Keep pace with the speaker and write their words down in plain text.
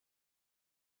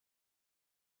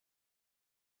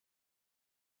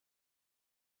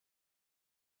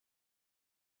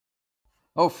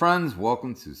Oh, friends,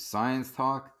 welcome to Science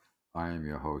Talk. I am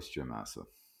your host, Jim Assa.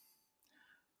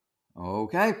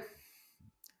 Okay,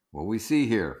 what we see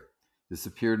here. This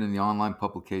appeared in the online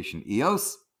publication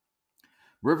EOS.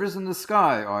 Rivers in the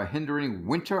sky are hindering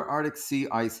winter Arctic sea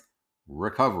ice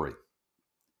recovery.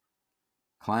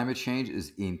 Climate change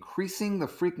is increasing the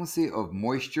frequency of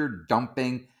moisture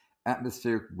dumping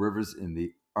atmospheric rivers in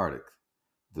the Arctic.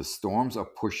 The storms are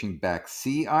pushing back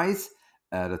sea ice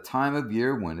at a time of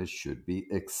year when it should be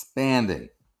expanding.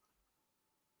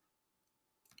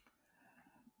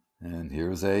 And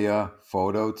here's a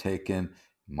photo taken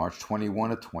March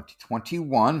 21 of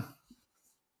 2021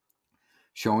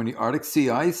 showing the Arctic sea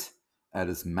ice at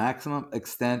its maximum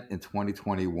extent in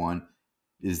 2021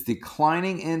 is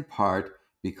declining in part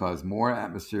because more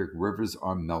atmospheric rivers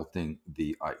are melting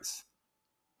the ice.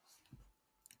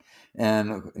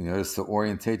 And just to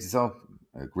orientate yourself,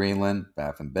 Greenland,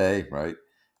 Baffin Bay, right?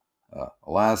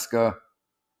 Alaska,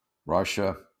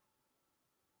 Russia,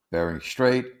 Bering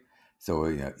Strait.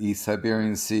 So, East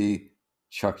Siberian Sea,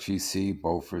 Chukchi Sea,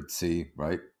 Beaufort Sea,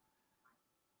 right?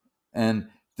 And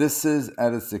this is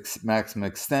at its maximum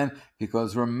extent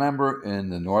because remember, in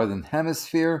the Northern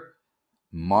Hemisphere,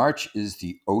 March is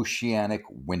the oceanic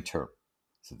winter.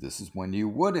 So, this is when you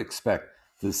would expect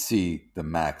to see the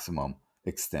maximum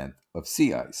extent of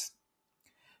sea ice.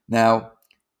 Now,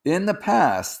 in the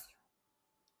past,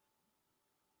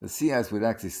 the sea ice would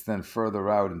actually extend further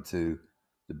out into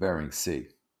the Bering Sea.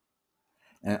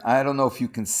 And I don't know if you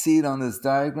can see it on this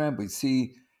diagram, but you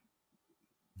see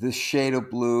this shade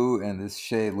of blue and this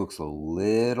shade looks a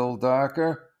little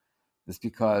darker. It's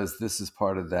because this is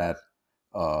part of that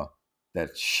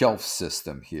shelf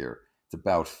system here. It's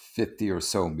about 50 or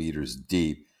so meters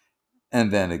deep,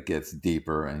 and then it gets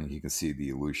deeper, and you can see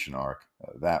the Aleutian arc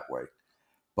that way.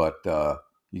 But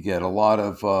you get a lot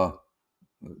of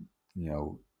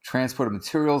transport of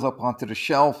materials up onto the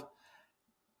shelf,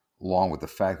 along with the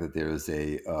fact that there is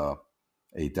a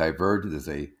divergence, there's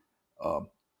a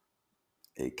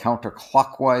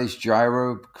counterclockwise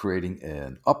gyro creating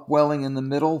an upwelling in the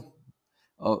middle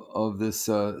of this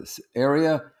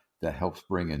area that helps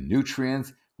bring in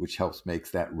nutrients, which helps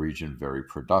makes that region very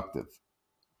productive.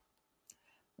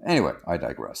 Anyway, I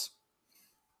digress.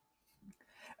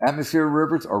 Atmospheric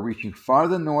rivers are reaching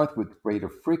farther north with greater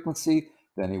frequency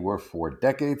than they were 4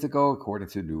 decades ago, according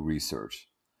to new research.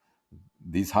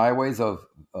 These highways of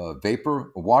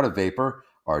water vapor,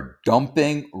 are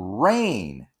dumping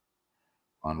rain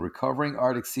on recovering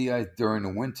Arctic sea ice during the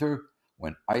winter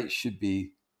when ice should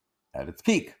be at its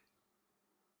peak.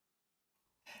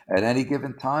 At any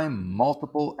given time,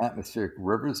 multiple atmospheric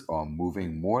rivers are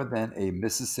moving more than a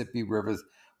Mississippi River's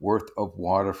worth of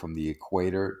water from the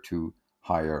equator to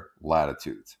higher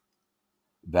latitudes.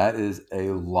 That is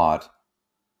a lot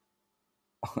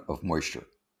of moisture.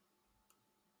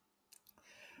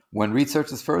 When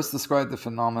researchers first described the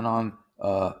phenomenon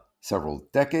several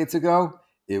decades ago,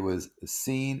 it was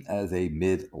seen as a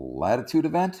mid latitude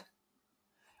event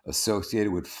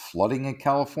associated with flooding in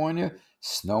California,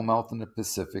 snowmelt in the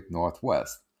Pacific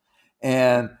Northwest.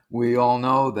 And we all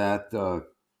know that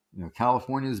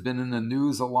California has been in the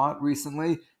news a lot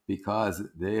recently because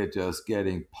they are just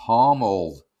getting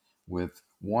pummeled with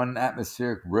one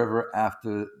atmospheric river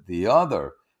after the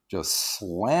other, just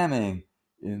slamming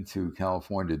into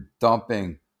California,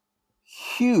 dumping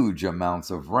huge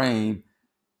amounts of rain.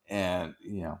 And,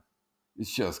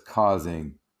 it's just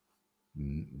causing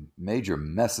major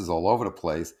messes all over the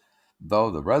place,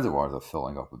 though the reservoirs are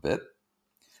filling up a bit.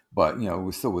 But,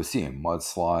 we're seeing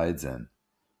mudslides and,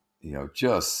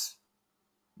 just,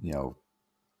 you know,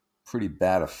 pretty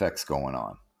bad effects going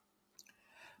on.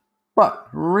 But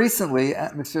recently,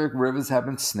 atmospheric rivers have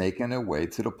been snaking their way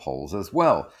to the poles as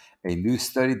well. A new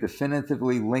study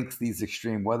definitively links these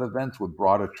extreme weather events with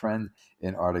broader trends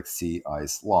in Arctic sea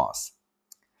ice loss.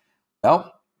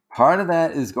 Well, part of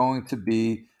that is going to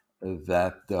be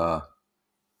that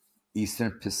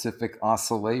Eastern Pacific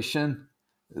Oscillation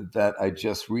that I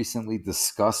just recently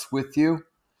discussed with you.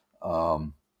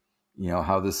 Um,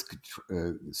 how this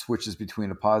switches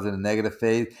between a positive and negative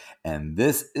phase. And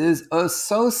this is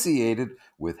associated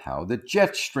with how the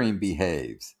jet stream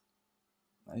behaves.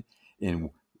 Right?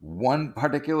 In one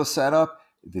particular setup,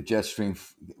 the jet stream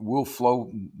will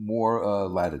flow more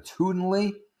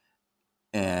latitudinally,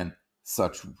 and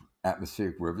such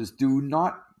atmospheric rivers do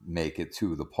not make it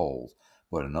to the poles.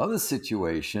 But another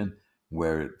situation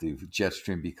where the jet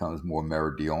stream becomes more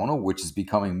meridional, which is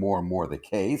becoming more and more the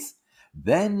case,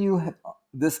 then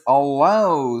this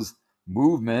allows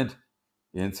movement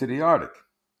into the Arctic.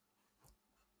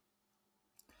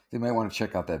 You may want to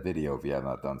check out that video if you have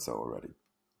not done so already.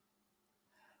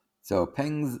 So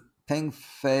Pengfei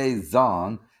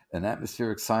Zhang, an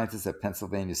atmospheric scientist at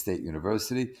Pennsylvania State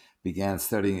University, began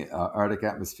studying Arctic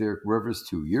atmospheric rivers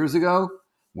 2 years ago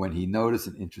when he noticed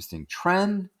an interesting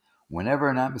trend. Whenever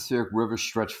an atmospheric river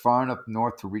stretched far enough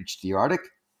north to reach the Arctic,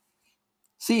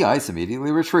 sea ice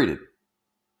immediately retreated.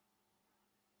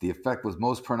 The effect was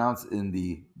most pronounced in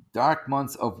the dark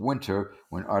months of winter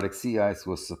when Arctic sea ice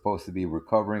was supposed to be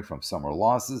recovering from summer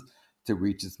losses to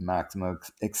reach its maximum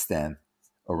extent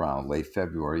around late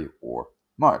February or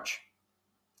March.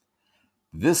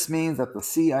 This means that the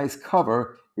sea ice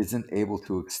cover isn't able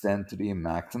to extend to the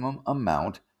maximum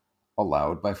amount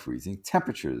allowed by freezing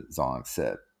temperatures, Zhang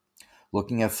said.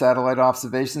 Looking at satellite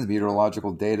observations,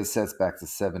 meteorological data sets back to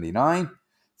 79,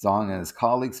 Zhang and his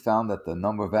colleagues found that the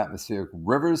number of atmospheric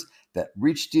rivers that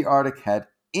reached the Arctic had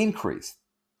increased.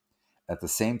 At the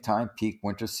same time, peak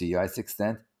winter sea ice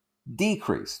extent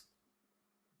decreased.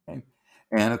 Okay?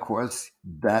 And of course,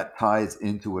 that ties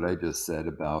into what I just said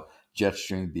about jet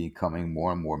stream becoming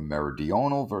more and more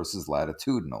meridional versus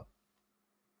latitudinal.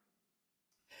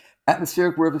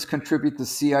 Atmospheric rivers contribute to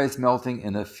sea ice melting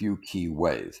in a few key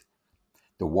ways.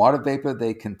 The water vapor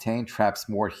they contain traps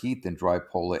more heat than dry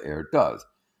polar air does.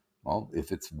 Well,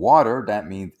 if it's water, that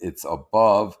means it's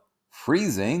above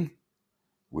freezing,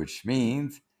 which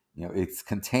means it's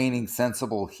containing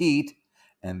sensible heat.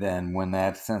 And then when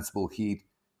that sensible heat,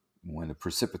 when the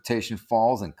precipitation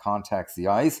falls and contacts the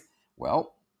ice,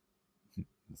 well,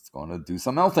 it's going to do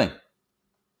some melting.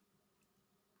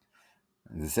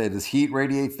 As I say, this heat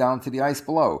radiates down to the ice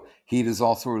below. Heat is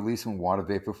also released when water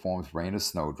vapor forms rain or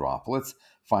snow droplets.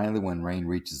 Finally, when rain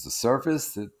reaches the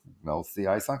surface, it melts the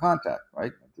ice on contact,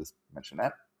 right? I just mentioned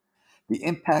that. The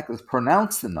impact is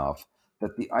pronounced enough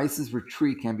that the ice's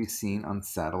retreat can be seen on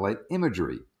satellite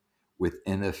imagery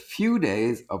within a few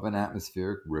days of an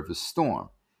atmospheric river storm.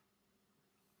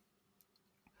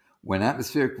 When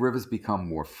atmospheric rivers become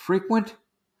more frequent,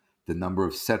 the number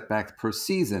of setbacks per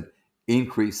season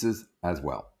increases as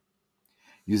well.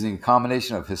 Using a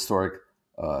combination of historic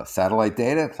satellite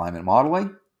data and climate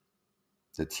modeling,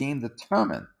 the team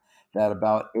determined that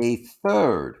about a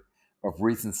third of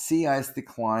recent sea ice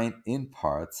decline in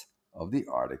parts of the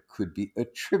Arctic could be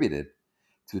attributed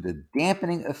to the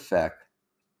dampening effect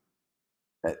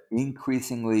that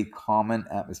increasingly common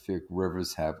atmospheric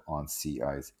rivers have on sea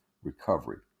ice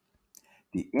recovery.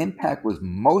 The impact was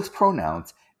most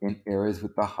pronounced in areas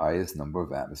with the highest number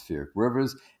of atmospheric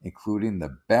rivers, including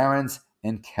the Barents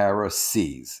and Kara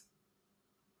Seas.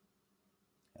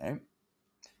 Okay?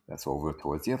 That's over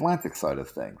towards the Atlantic side of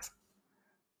things.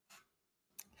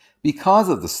 Because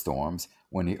of the storms,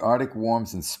 when the Arctic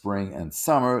warms in spring and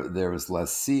summer, there is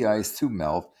less sea ice to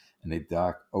melt and the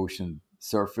dark ocean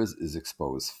surface is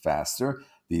exposed faster.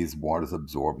 These waters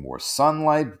absorb more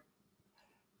sunlight,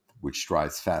 which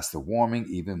drives faster warming,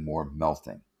 even more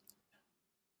melting.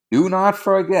 Do not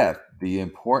forget the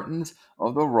importance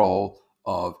of the role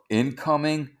of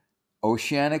incoming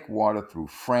oceanic water through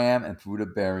Fram and through the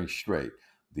Bering Strait.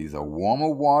 These are warmer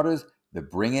waters. They're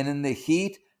bringing in the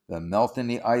heat. They're melting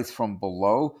the ice from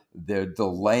below. They're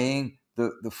delaying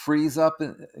the freeze up,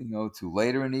 to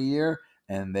later in the year,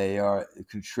 and they are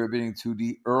contributing to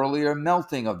the earlier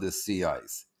melting of the sea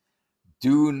ice.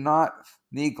 Do not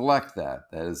neglect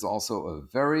that. That is also a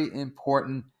very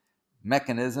important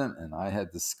mechanism, and I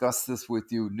had discussed this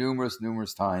with you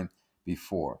numerous times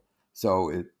before.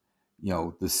 So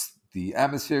the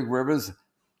atmospheric rivers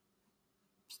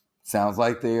sounds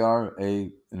like they are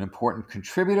an important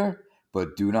contributor,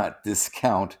 but do not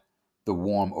discount the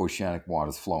warm oceanic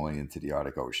waters flowing into the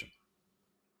Arctic Ocean.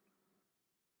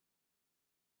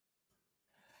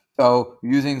 So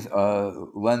using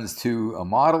Lens 2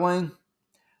 modeling,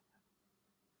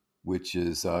 which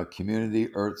is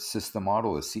Community Earth System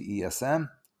Model, or CESM,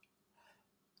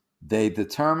 they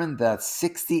determined that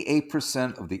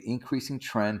 68% of the increasing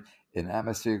trend in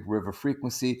atmospheric river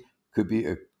frequency could be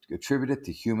attributed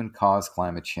to human-caused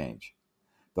climate change,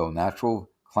 though natural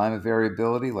climate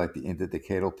variability like the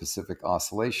interdecadal Pacific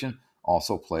Oscillation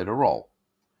also played a role,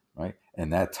 right?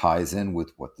 And that ties in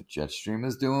with what the jet stream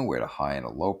is doing, where the high and the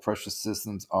low pressure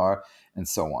systems are, and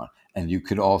so on. And you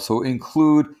could also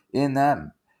include in that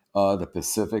the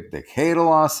Pacific Decadal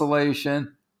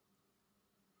Oscillation,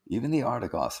 even the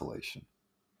Arctic Oscillation,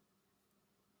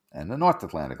 and the North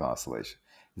Atlantic Oscillation.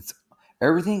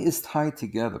 Everything is tied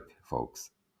together,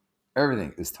 folks.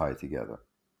 Everything is tied together.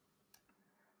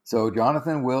 So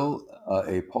Jonathan Will,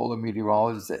 a polar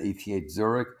meteorologist at ETH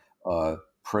Zurich,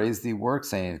 praised the work,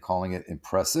 calling it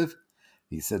impressive.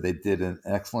 He said they did an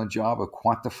excellent job of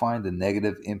quantifying the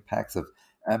negative impacts of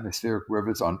atmospheric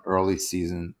rivers on early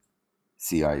season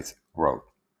sea ice growth.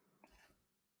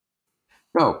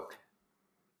 So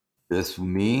this will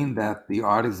mean that the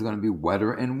Arctic is going to be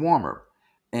wetter and warmer.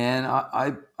 And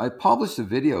I published a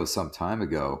video some time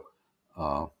ago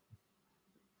uh,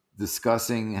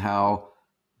 discussing how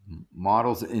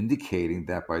models are indicating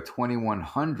that by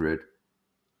 2100,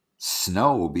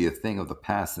 snow will be a thing of the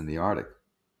past in the Arctic.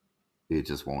 It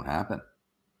just won't happen.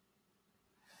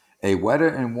 A wetter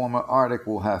and warmer Arctic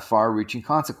will have far reaching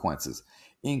consequences.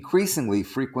 Increasingly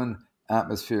frequent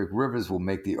atmospheric rivers will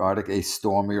make the Arctic a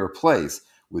stormier place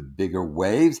with bigger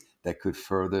waves that could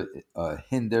further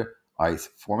hinder ice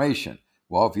formation.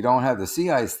 Well, if you don't have the sea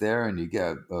ice there and you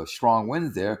get strong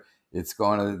winds there, it's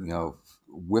going to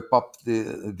whip up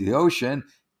the ocean,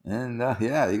 and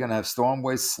yeah, you're going to have storm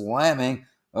waves slamming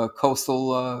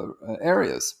coastal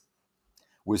areas.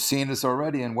 We're seeing this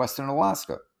already in western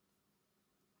Alaska.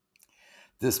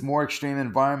 This more extreme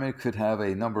environment could have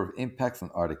a number of impacts on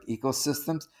Arctic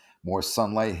ecosystems. More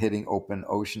sunlight hitting open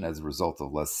ocean as a result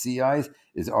of less sea ice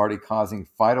is already causing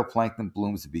phytoplankton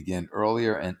blooms to begin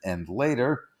earlier and end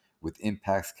later, with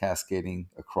impacts cascading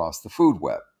across the food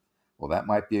web. Well, that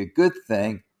might be a good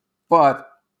thing, but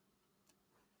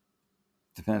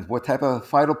depends what type of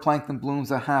phytoplankton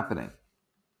blooms are happening.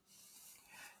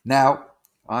 Now,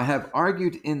 I have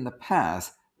argued in the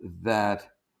past that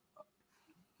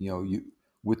you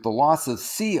with the loss of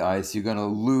sea ice, you're going to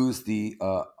lose the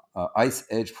ice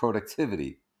edge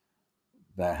productivity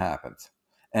that happens,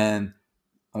 and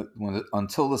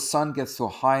until the sun gets to a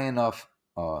high enough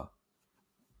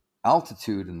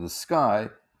altitude in the sky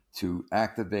to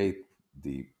activate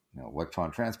the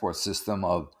electron transport system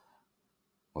of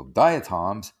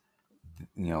diatoms,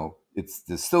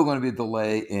 there's still going to be a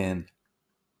delay in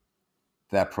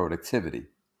that productivity.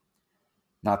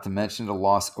 Not to mention the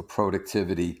loss of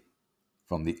productivity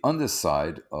from the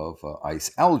underside of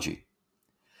ice algae.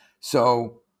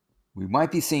 So we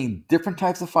might be seeing different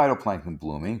types of phytoplankton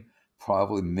blooming.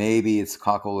 Probably, maybe it's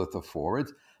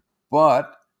coccolithophorids,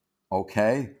 but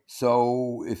okay.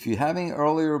 So if you're having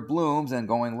earlier blooms and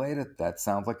going later, that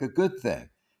sounds like a good thing.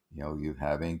 You're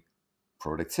having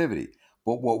productivity.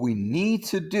 But what we need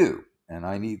to do, and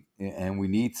we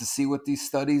need to see what these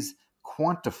studies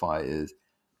quantify is,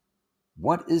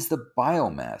 what is the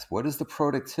biomass? What is the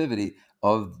productivity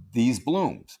of these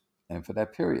blooms and for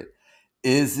that period?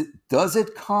 Does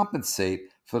it compensate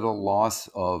for the loss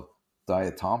of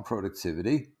diatom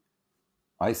productivity,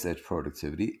 ice edge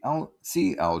productivity,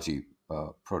 sea algae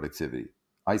productivity,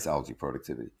 ice algae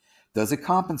productivity? Does it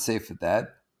compensate for that?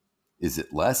 Is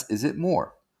it less? Is it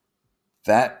more?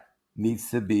 That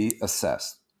needs to be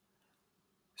assessed.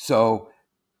 So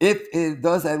if it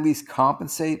does at least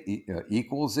compensate,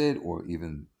 equals it, or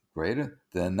even greater,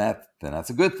 then that's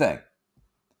a good thing.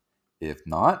 If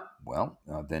not, well,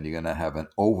 then you're going to have an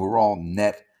overall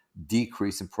net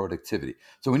decrease in productivity.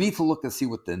 So we need to look to see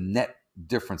what the net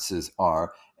differences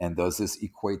are, and does this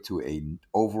equate to a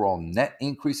overall net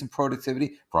increase in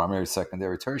productivity, primary,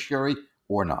 secondary, tertiary,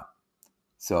 or not?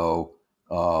 So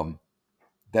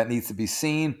that needs to be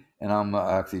seen, and I'm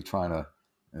actually trying to,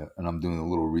 and I'm doing a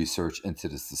little research into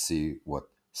this to see what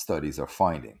studies are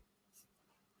finding.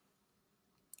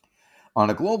 On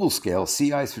a global scale,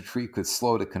 sea ice retreat could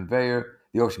slow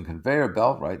the ocean conveyor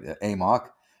belt, right, AMOC,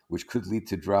 which could lead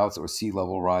to droughts or sea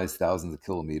level rise thousands of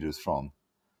kilometers from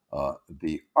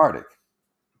the Arctic.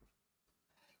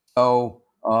 So,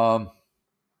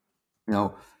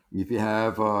 if you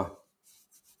have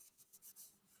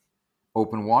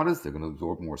open waters, they're going to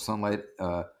absorb more sunlight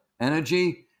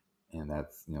energy, and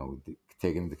that's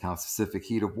taking into account specific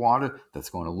heat of water that's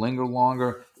going to linger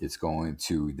longer. It's going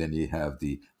to then you have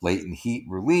the latent heat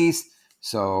release,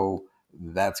 so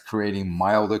that's creating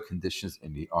milder conditions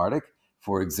in the Arctic.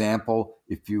 For example,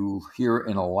 if you here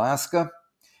in Alaska,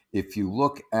 if you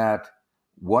look at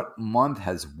what month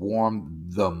has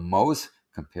warmed the most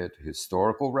compared to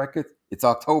historical records, it's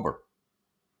October.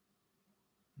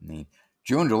 I mean,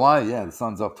 June, July, yeah, the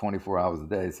sun's up 24 hours a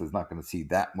day, so it's not going to see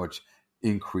that much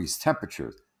increased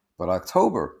temperatures. But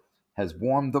October has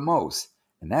warmed the most,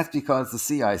 and that's because the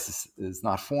sea ice is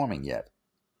not forming yet.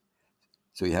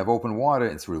 So you have open water,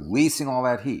 it's releasing all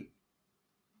that heat.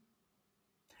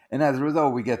 And as a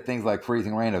result, we get things like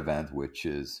freezing rain event, which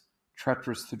is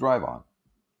treacherous to drive on.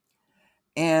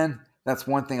 And that's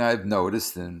one thing I've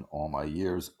noticed in all my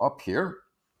years up here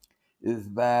is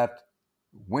that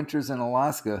winters in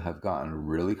Alaska have gotten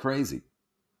really crazy,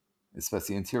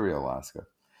 especially interior Alaska.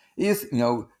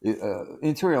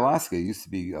 Interior Alaska used to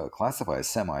be classified as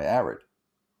semi-arid,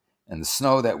 and the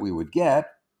snow that we would get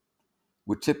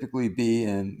would typically be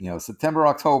in September,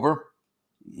 October.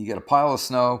 You get a pile of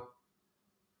snow.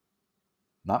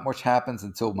 Not much happens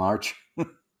until March.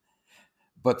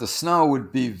 But the snow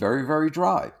would be very, very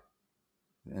dry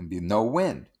and be no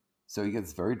wind. So you get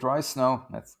this very dry snow.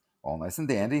 That's all nice and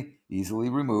dandy, easily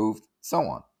removed, so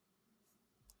on.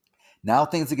 Now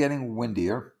things are getting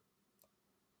windier.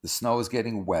 The snow is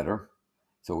getting wetter.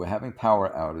 So we're having power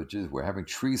outages. We're having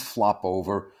trees flop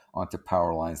over onto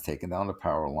power lines, taking down the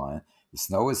power line. The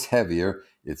snow is heavier.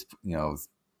 It's,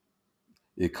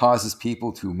 it causes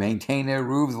people to maintain their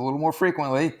roofs a little more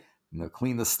frequently,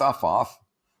 clean the stuff off.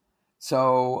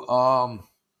 So,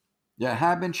 there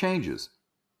have been changes.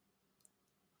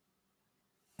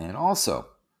 And also,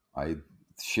 I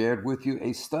shared with you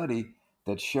a study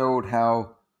that showed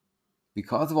how,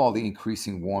 because of all the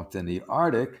increasing warmth in the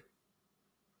Arctic,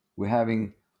 we're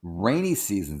having rainy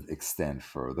seasons extend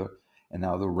further. And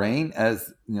now the rain,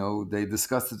 as they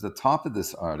discussed at the top of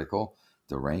this article,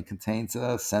 the rain contains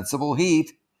a sensible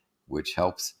heat, which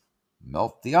helps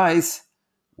melt the ice.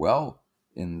 Well,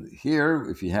 in here,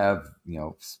 if you have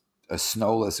a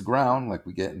snowless ground like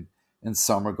we get in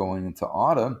summer going into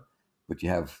autumn, but you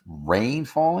have rain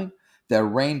falling, that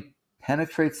rain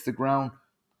penetrates the ground,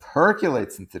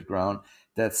 percolates into the ground.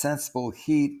 That sensible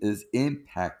heat is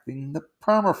impacting the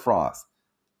permafrost,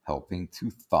 helping to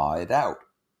thaw it out,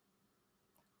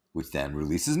 which then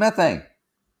releases methane.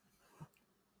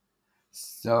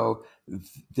 So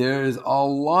there's a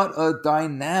lot of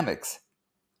dynamics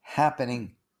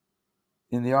happening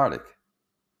in the Arctic.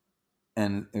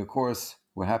 And of course,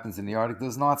 what happens in the Arctic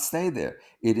does not stay there.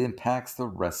 It impacts the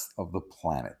rest of the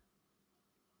planet.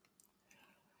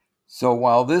 So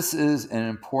while this is an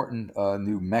important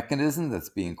new mechanism that's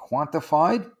being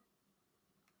quantified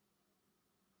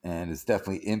and is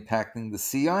definitely impacting the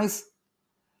sea ice,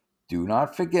 do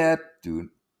not forget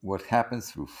what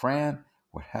happens through Fram,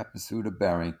 what happens through the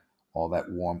Bering, all that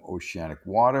warm oceanic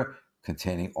water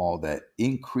containing all that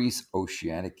increased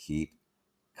oceanic heat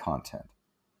content,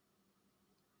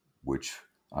 which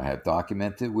I have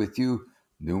documented with you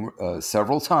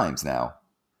several times now,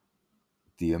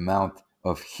 the amount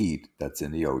of heat that's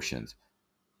in the oceans,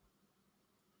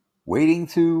 waiting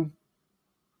to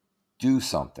do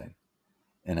something.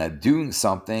 And that doing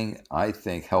something, I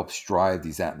think, helps drive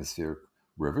these atmospheric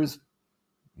rivers,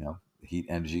 heat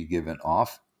energy given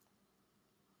off.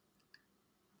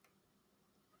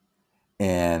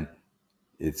 And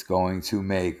it's going to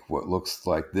make what looks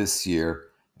like this year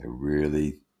a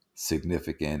really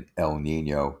significant El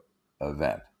Nino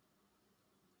event.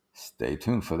 Stay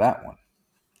tuned for that one.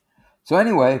 So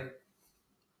anyway,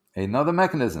 another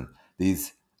mechanism.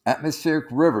 These atmospheric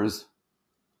rivers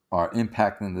are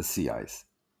impacting the sea ice.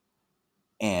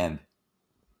 And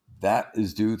that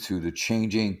is due to the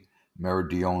changing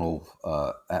meridional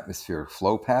atmospheric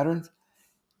flow patterns.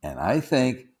 And I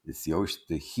think it's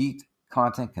the heat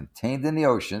content contained in the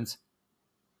oceans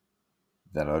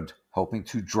that are helping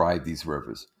to drive these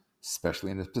rivers,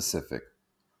 especially in the Pacific,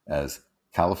 as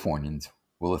Californians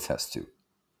will attest to.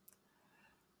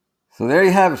 So there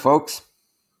you have it, folks.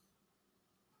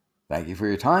 Thank you for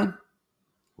your time.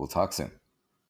 We'll talk soon.